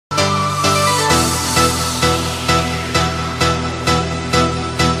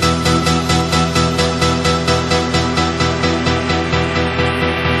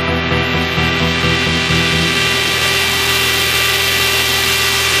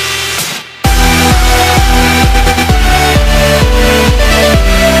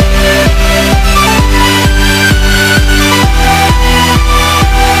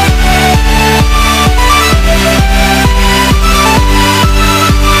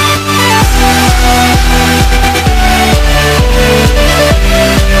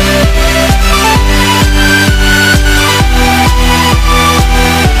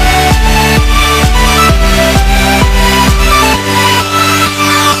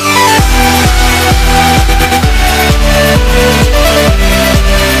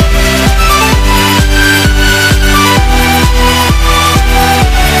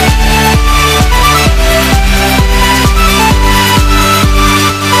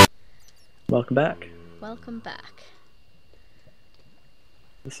Welcome back. Welcome back.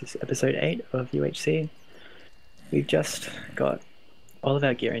 This is episode 8 of UHC. We've just got all of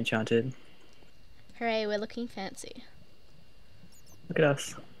our gear enchanted. Hooray, we're looking fancy. Look at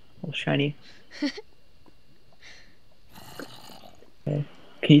us, all shiny. Okay.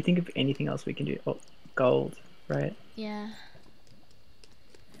 Can you think of anything else we can do? Oh, gold, right? Yeah.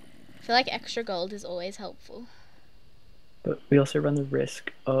 I feel like extra gold is always helpful. But we also run the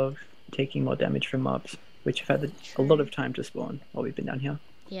risk of taking more damage from mobs, which have had a lot of time to spawn while we've been down here.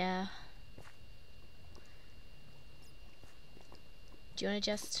 Yeah. Do you want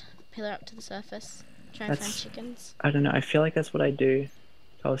to just pillar up to the surface? Try and find chickens? I don't know, I feel like that's what I do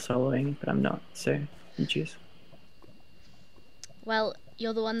if I was soloing, but I'm not, so you choose. Well,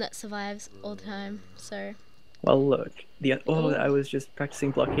 you're the one that survives all the time, so... Well, look. I was just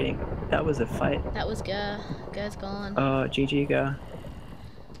practicing blockading. That was a fight. That was Gur. Gur's gone. Oh, GG, Gur.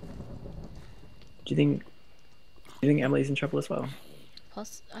 Do you think Emily's in trouble as well? I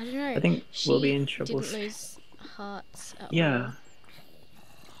don't know. I think we'll be in trouble. She didn't lose hearts at all. Yeah.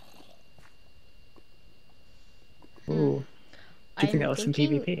 Ooh. Do you think that was some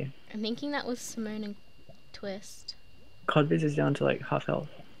PvP? I'm thinking that was Simone and Twist. Codviz is down to like half health.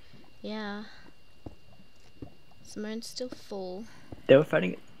 Yeah. Simone's still full. They were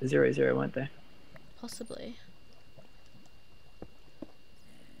fighting 0-0, weren't they? Possibly.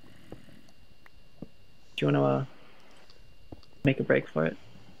 Do you want to make a break for it?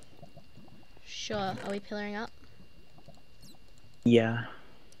 Sure. Are we pillaring up? Yeah.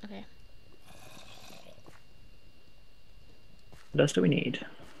 Okay. What else do we need?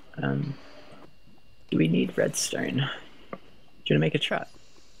 Do we need redstone? Do you want to make a trap?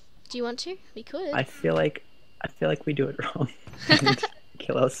 Do you want to? We could. I feel like we do it wrong and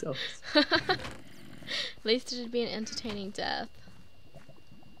kill ourselves. At least it'd be an entertaining death.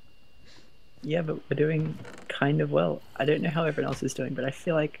 Yeah, but we're doing kind of well. I don't know how everyone else is doing, but I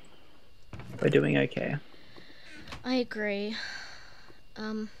feel like we're doing okay. I agree.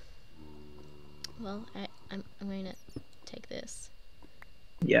 Well, I'm going to take this.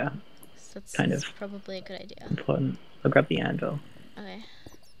 Yeah. So that's kind of probably a good idea. Important. I'll grab the anvil. Okay.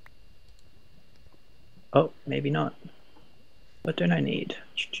 Oh, maybe not. What don't I need?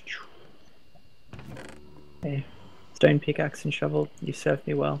 Okay. Stone pickaxe and shovel. You served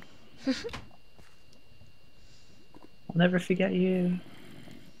me well. I'll never forget you.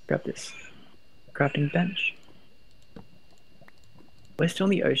 Grab this. Crafting bench. We're still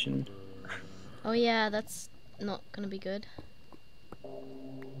in the ocean. Oh yeah, that's not gonna be good.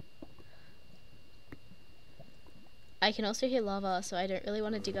 I can also hear lava, so I don't really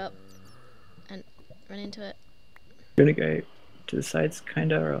want to dig up and run into it. You wanna go to the sides,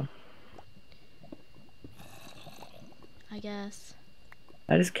 kinda, or? I guess.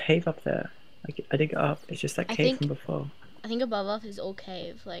 I just cave up there. Like, I dig up. It's just that cave from before. I think above us is all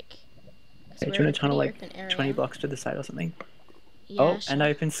cave, like... Okay, do you want to tunnel like 20 blocks to the side or something? Yeah, oh, sure. And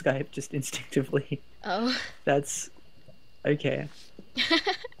I opened Skype just instinctively. Oh. That's... okay.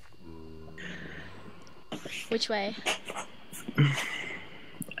 Which way?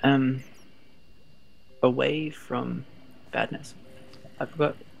 Away from badness. I've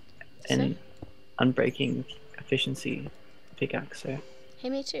got an unbreaking efficiency pickaxe, so...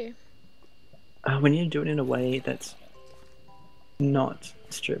 Hey, me too. When you do it in a way that's not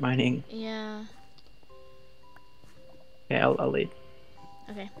strip mining. Yeah. Okay, I'll lead.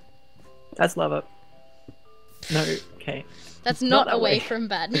 Okay. That's lava. No, okay. That's not away from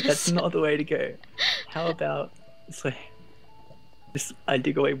badness. That's not the way to go. How about this way? I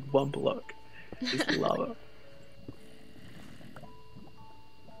dig away one block. It's lava.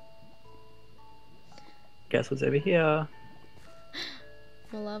 Guess what's over here?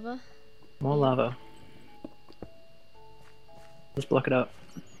 More lava? More lava. Let's block it up.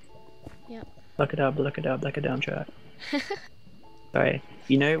 Yep. Block it up, block it up, like a down track. Sorry,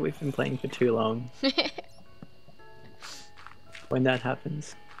 you know we've been playing for too long. When that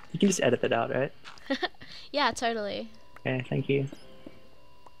happens. You can just edit that out, right? Yeah, totally. Okay, thank you.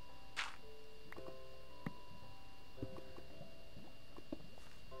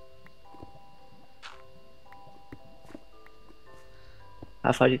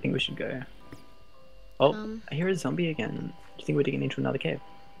 How far do you think we should go? Oh, I hear a zombie again. Do you think we're digging into another cave?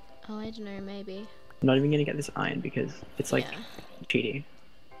 Oh, I don't know, maybe. I'm not even gonna get this iron because it's like cheaty.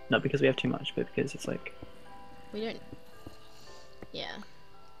 Not because we have too much, but because it's like... We don't... Yeah.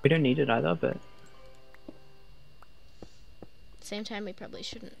 We don't need it either, but... At the same time, we probably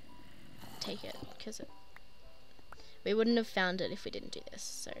shouldn't take it, because we wouldn't have found it if we didn't do this,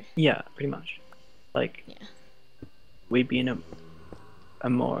 so... Yeah, pretty much. Like... Yeah. We'd be in a a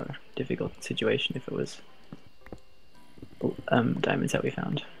more difficult situation if it was diamonds that we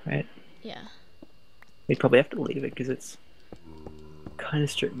found, right? Yeah. We'd probably have to leave it because it's kind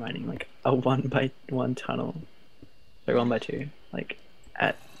of strip mining, like a 1x1 tunnel, so 1x2, like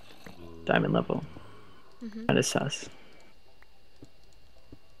at diamond level. Kind of sus.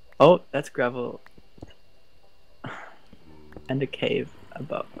 Oh, that's gravel. And a cave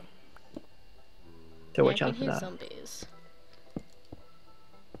above. So watch out for that. Zombies.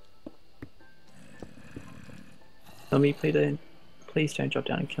 Kill me, please don't drop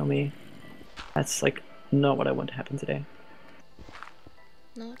down and kill me. That's like not what I want to happen today.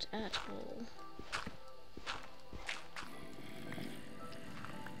 Not at all.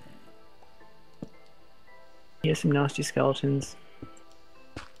 Here's some nasty skeletons.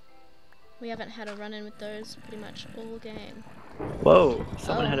 We haven't had a run-in with those pretty much all game. Whoa,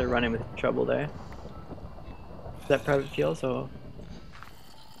 someone had a run-in with trouble there. Is that PvpPlz or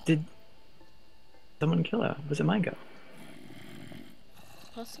did someone kill her? Was it MineGir?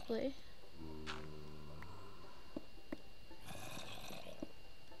 Possibly.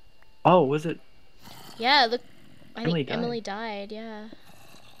 Oh, was it? Yeah, look. I Emily think died. Emily died, yeah.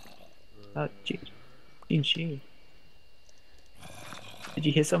 Oh, GG. Did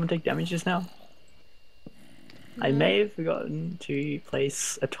you hear someone take damage just now? No. I may have forgotten to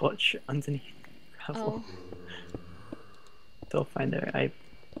place a torch underneath gravel. Oh. It's all fine though. I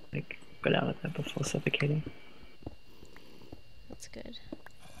like got out of that before suffocating. That's good.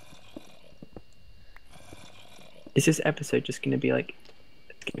 Is this episode just gonna be like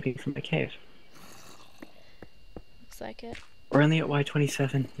escaping from a cave? Looks like it. We're only at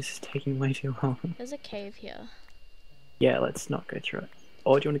Y27. This is taking way too long. There's a cave here. Yeah, let's not go through it.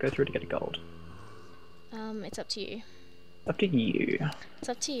 Or do you want to go through to get a gold? It's up to you. Up to you. It's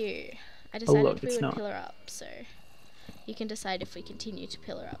up to you. I decided look, we it's would not. pillar up, so you can decide if we continue to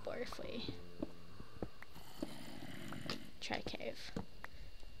pillar up or if we try cave.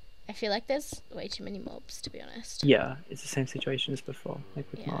 I feel like there's way too many mobs, to be honest. Yeah, it's the same situation as before,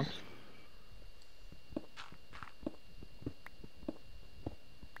 like with mobs.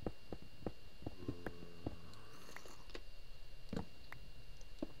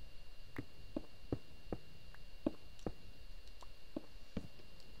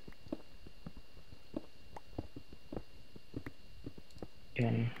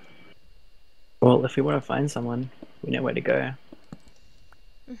 Okay. Well, if we want to find someone, we know where to go.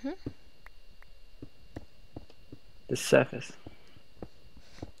 The surface.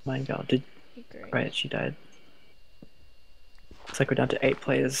 My god, did... Right, she died. Looks like we're down to 8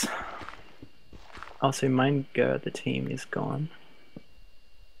 players. Also, MineGir, the team, is gone.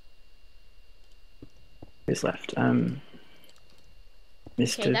 Who's left? Mr.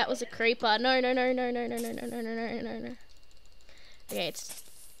 Okay, that was a creeper. No. Okay,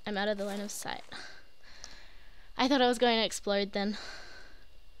 I'm out of the line of sight. I thought I was going to explode then.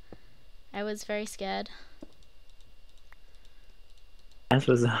 I was very scared. As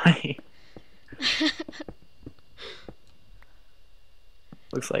was I.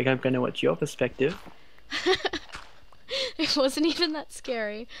 Looks like I'm going to watch your perspective. It wasn't even that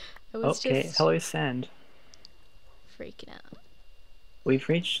scary. I was just hello sand. freaking out. We've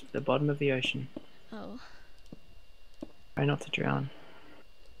reached the bottom of the ocean. Oh. Try not to drown.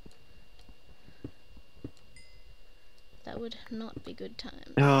 That would not be good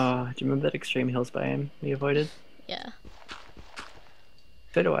times. Oh, do you remember that extreme hills biome we avoided? Yeah.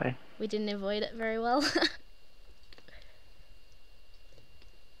 So do I. We didn't avoid it very well.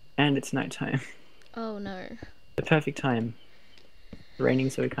 And it's nighttime. Oh no. The perfect time. It's raining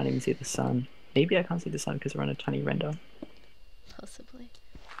so we can't even see the sun. Maybe I can't see the sun because we're on a tiny render. Possibly.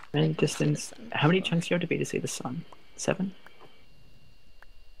 And distance. How many chunks do you have to be to see the sun? 7?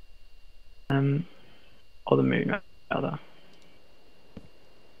 Or the moon, rather.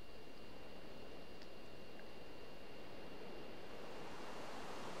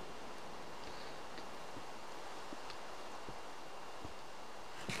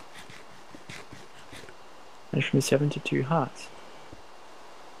 And from 7 to 2 hearts.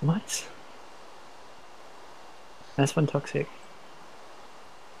 What? That's one toxic.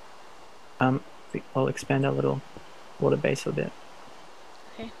 I'll expand our little water base a bit.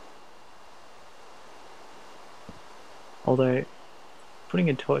 Okay. Although, putting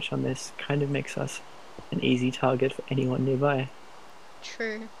a torch on this kind of makes us an easy target for anyone nearby.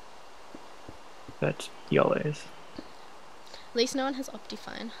 True. But YOLOs. At least no one has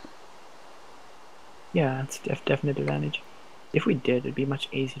OptiFine. Yeah, it's definite advantage. If we did, it'd be much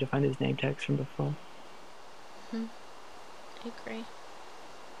easier to find his name tags from before. I agree.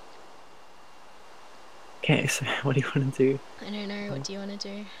 Okay, so what do you want to do? I don't know. What do you want to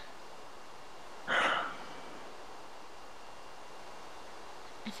do?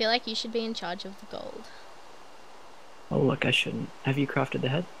 I feel like you should be in charge of the gold. Oh look, I shouldn't. Have you crafted the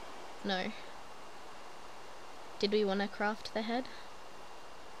head? No. Did we want to craft the head?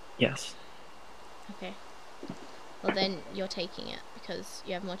 Yes. Okay. Well then, you're taking it, because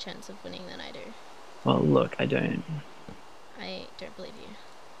you have more chance of winning than I do. Well look, I don't. I don't believe you.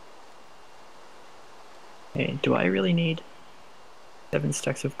 Hey, do I really need 7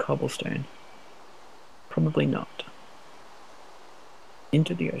 stacks of cobblestone? Probably not.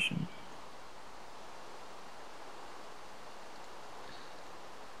 Into the ocean.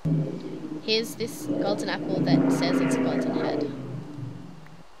 Here's this golden apple that says it's a golden head.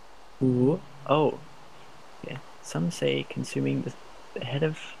 Ooh. Oh. Yeah. Some say consuming the head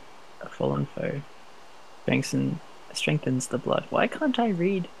of a fallen foe strengthens the blood. Why can't I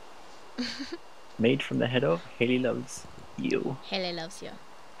read? Made from the head of Haley loves you. Haley loves you.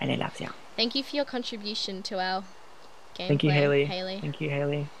 Haley loves you. Thank you for your contribution to our gameplay. Thank you, Haley. Haley. Thank you,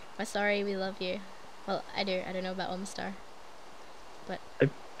 Haley. We're sorry, we love you. Well, I do. I don't know about Omstar. But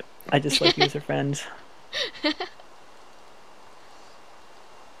I just like you as a friend.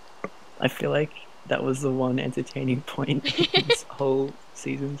 I feel like that was the one entertaining point in this whole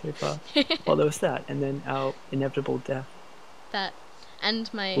season so far. Well, there was that, and then our inevitable death. That,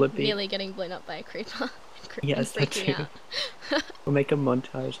 and my Flippy. nearly getting blown up by a creeper. Yes, that freaking too. out. We'll make a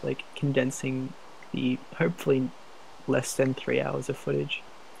montage, like condensing the hopefully less than 3 hours of footage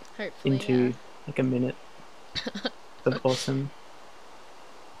Hopefully, into like a minute of awesome.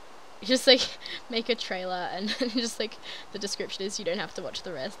 Just like make a trailer and just like the description is you don't have to watch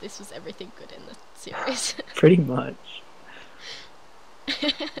the rest. This was everything good in the series. Pretty much.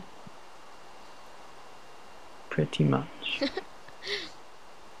 Pretty much.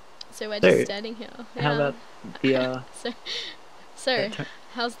 So we're just standing here. How about the So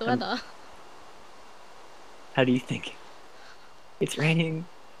how's the weather? How do you think? It's raining,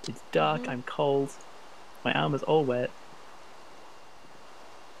 it's dark, I'm cold, my arm is all wet.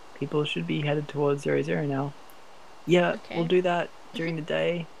 People should be headed towards 0-0 now. Yeah, Okay. we'll do that during the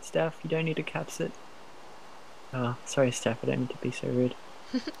day. Steph, you don't need to caps it. Oh, sorry Steph, I don't mean to be so rude.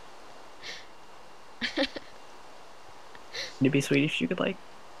 It'd be sweet if you could like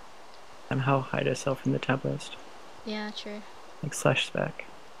somehow hide herself in the tab list. Yeah, true. Like /spec.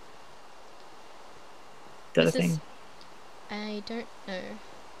 Is that a thing? I don't know.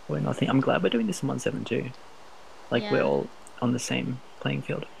 We're nothing. I'm glad we're doing this in 1.7.2. Like we're all on the same playing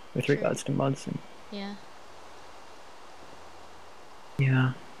field with regards to mods and yeah.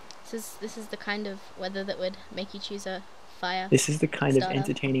 Yeah. This is the kind of weather that would make you choose a fire. This is the kind starter. of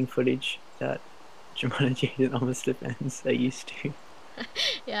entertaining footage that Jemanastar and Almost Defense are used to.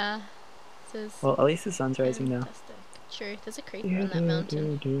 Yeah. Well, at least the sun's rising now. True, there's a creeper on that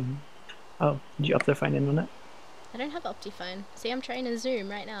mountain. Oh, did you OptiFine in on it? I don't have OptiFine. See, I'm trying to zoom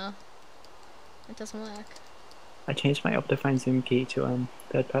right now. It doesn't work. I changed my OptiFine zoom key to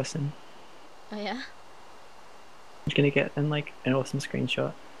third person. Oh yeah? I'm gonna get like an awesome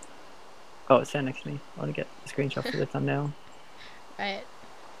screenshot. Oh, it's down next to me. I want to get a screenshot for the thumbnail. Right.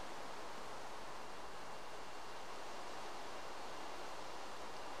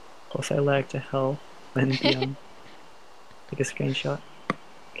 Of course, I lag to hell when the take a screenshot.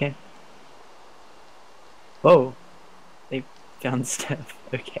 Okay. Whoa, they found Steph.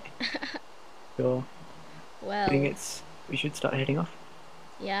 Okay. Sure. Well. I think we should start heading off.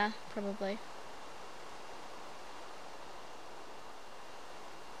 Yeah, probably.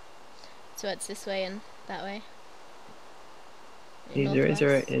 So it's this way and that way. The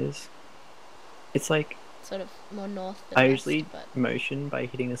 0-0 is. It's like. Sort of more north than I west, usually but motion by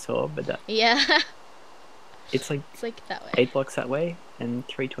hitting a sword, but that. Yeah. It's like that way. 8 blocks that way and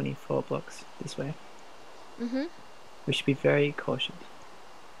 324 blocks this way. Mhm. We should be very cautious.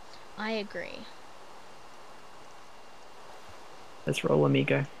 I agree. Let's roll,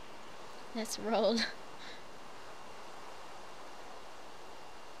 amigo. Let's roll.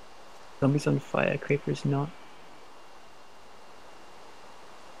 Zombies on fire, creepers not.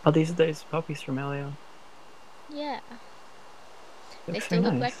 Oh, these are those poppies from earlier. Yeah. They Looks still so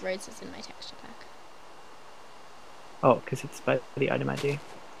look nice. like roses in my texture pack. Oh, because it's by the item ID.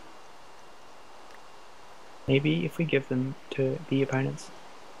 Maybe if we give them to the opponents,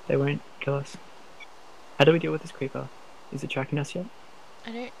 they won't kill us. How do we deal with this creeper? Is it tracking us yet?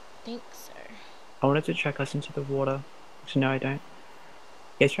 I don't think so. I wanted to track us into the water. Actually, no, I don't.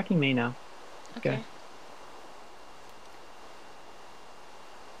 Yeah, it's tracking me now. Okay. Go.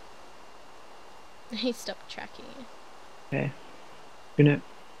 He stopped tracking you. Okay. Gonna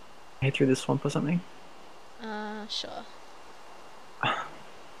head through the swamp or something? Sure.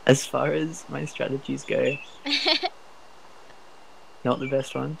 As far as my strategies go, not the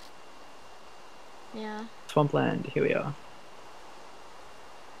best one. Yeah. Swampland, here we are.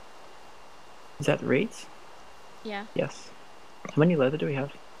 Is that the reeds? Yeah. Yes. How many leather do we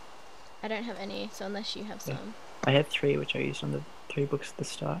have? I don't have any, so unless you have Yeah. some. I have 3, which I used on the 3 books at the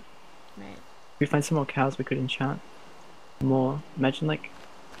start. Right. If we find some more cows, we could enchant more. Imagine, like,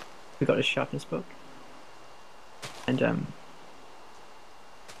 we got a sharpness book. And,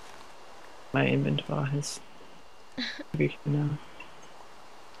 my inventory has now.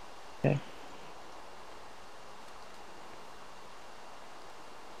 Okay.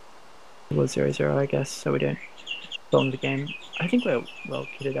 It was 0-0, I guess, so we don't bomb the game. I think we're well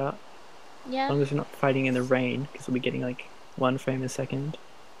kitted out. Yeah. As long as we're not fighting in the rain, because we'll be getting like 1 frame a second.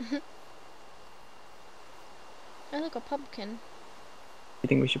 Oh, look, a pumpkin. You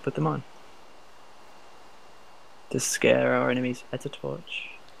think we should put them on? To scare our enemies. That's a torch.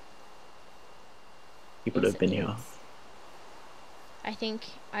 People Yes, have been it here. is. I think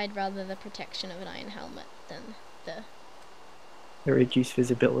I'd rather the protection of an iron helmet than the... The reduced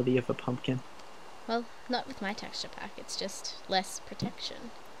visibility of a pumpkin. Well, not with my texture pack, it's just less protection.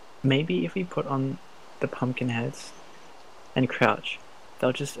 Maybe if we put on the pumpkin heads and crouch,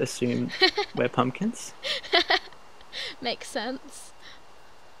 they'll just assume we're pumpkins. Makes sense.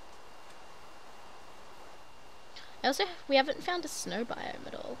 Also, we haven't found a snow biome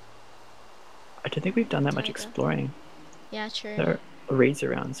at all. I don't think we've done that much Tiger. exploring. Yeah, true. There are reeds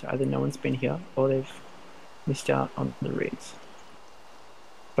around, so either no one's been here or they've missed out on the reeds.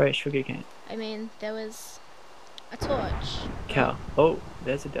 Sorry, sugarcane. I mean, there was a torch. Cow. Oh,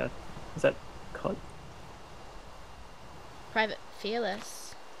 there's a death. Is that cod? Private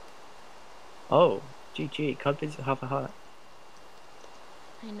Fearless. Oh, GG. Cod bids half a heart.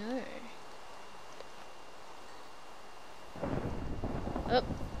 I know. Oh.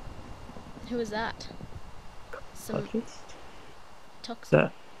 Who was that? Some Cod bids? toxic.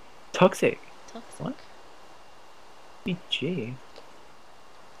 That toxic. Toxic. What? GG.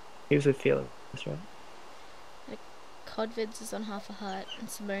 He was with Fearless, right? Codvids is on half a heart and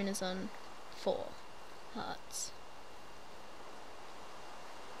Simone is on 4 hearts.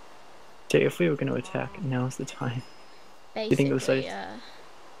 So if we were going to attack, now's the time. Basically, you think it was so... Do you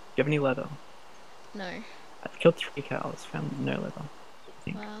have any leather? No. I've killed 3 cows, found no leather. I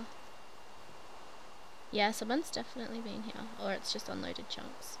think. Wow. Yeah, someone's definitely been here. Or it's just unloaded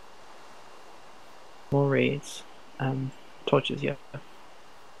chunks. More reeds. Torches, yeah.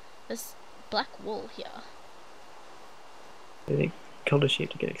 There's black wool here. Did they kill a sheep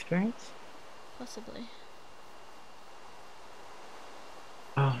to get experience? Possibly.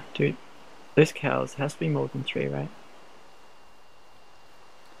 Oh, dude. Those cows, has to be more than 3, right?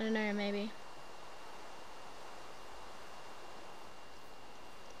 I don't know, maybe.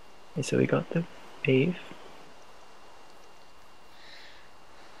 Okay, so we got the beef.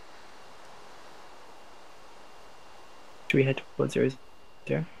 Should we head towards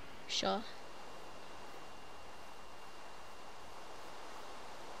 0-0? Sure.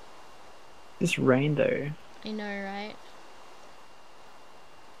 This rain though, I know, right?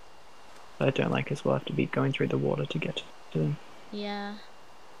 I don't like as we'll have to be going through the water to get to them. Yeah.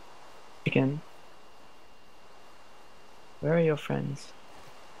 Again. Where are your friends?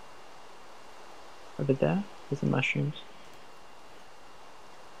 Over there? There's the mushrooms.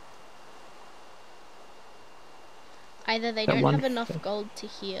 Either they That don't one have enough thing. gold to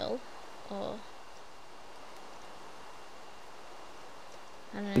heal, or...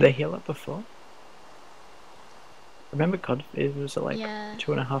 I don't know. Did they heal up before? Remember COD, it was like Yeah.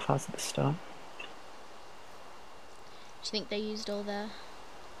 2.5 hearts at the start. Do you think they used all their...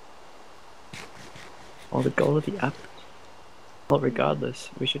 All the gold of the app. Well, regardless,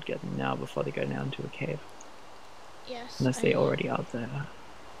 we should get them now before they go down to a cave. Yes, Unless they I already are there.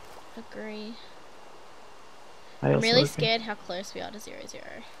 agree. I'm really scared how close we are to 0-0.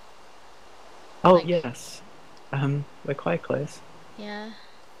 Oh, like- yes. We're quite close. Yeah.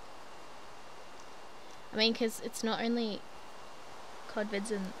 I mean, because it's not only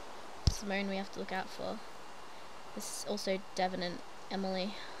Codvids and Simone we have to look out for. There's also Devon and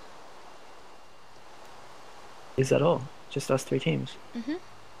Emily. Is that all? Just us 3 teams? Mm-hmm.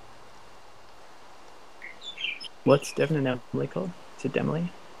 What's Devon and Emily called? Is it Demily?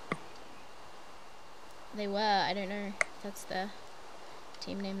 They were. I don't know if that's their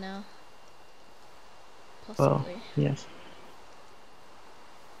team name now. Well, Possibly. yes.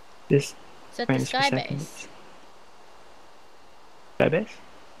 This Is that the frames per sky second. base? Sky base?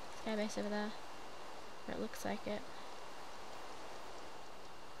 Sky base over there. Or it looks like it.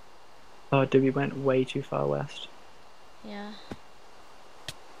 Oh, dude, we went way too far west. Yeah.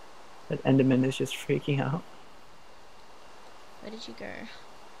 That Enderman is just freaking out. Where did you go?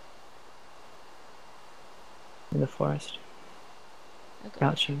 In the forest. Oh god.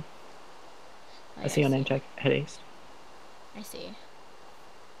 Crouching. Oh, I see your name tag. Head east. I see.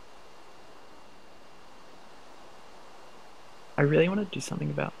 I really want to do something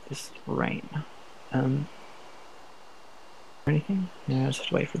about this rain. Anything? No, I'll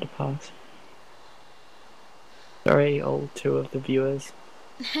just wait for it to pass. Sorry, all 2 of the viewers.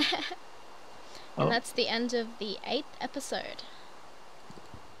 And that's the end of the 8th episode.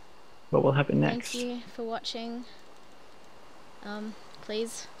 What will happen next? Thank you for watching.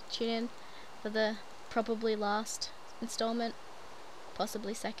 Please tune in for the probably last installment,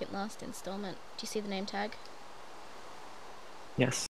 possibly second last installment. Do you see the name tag? Yes.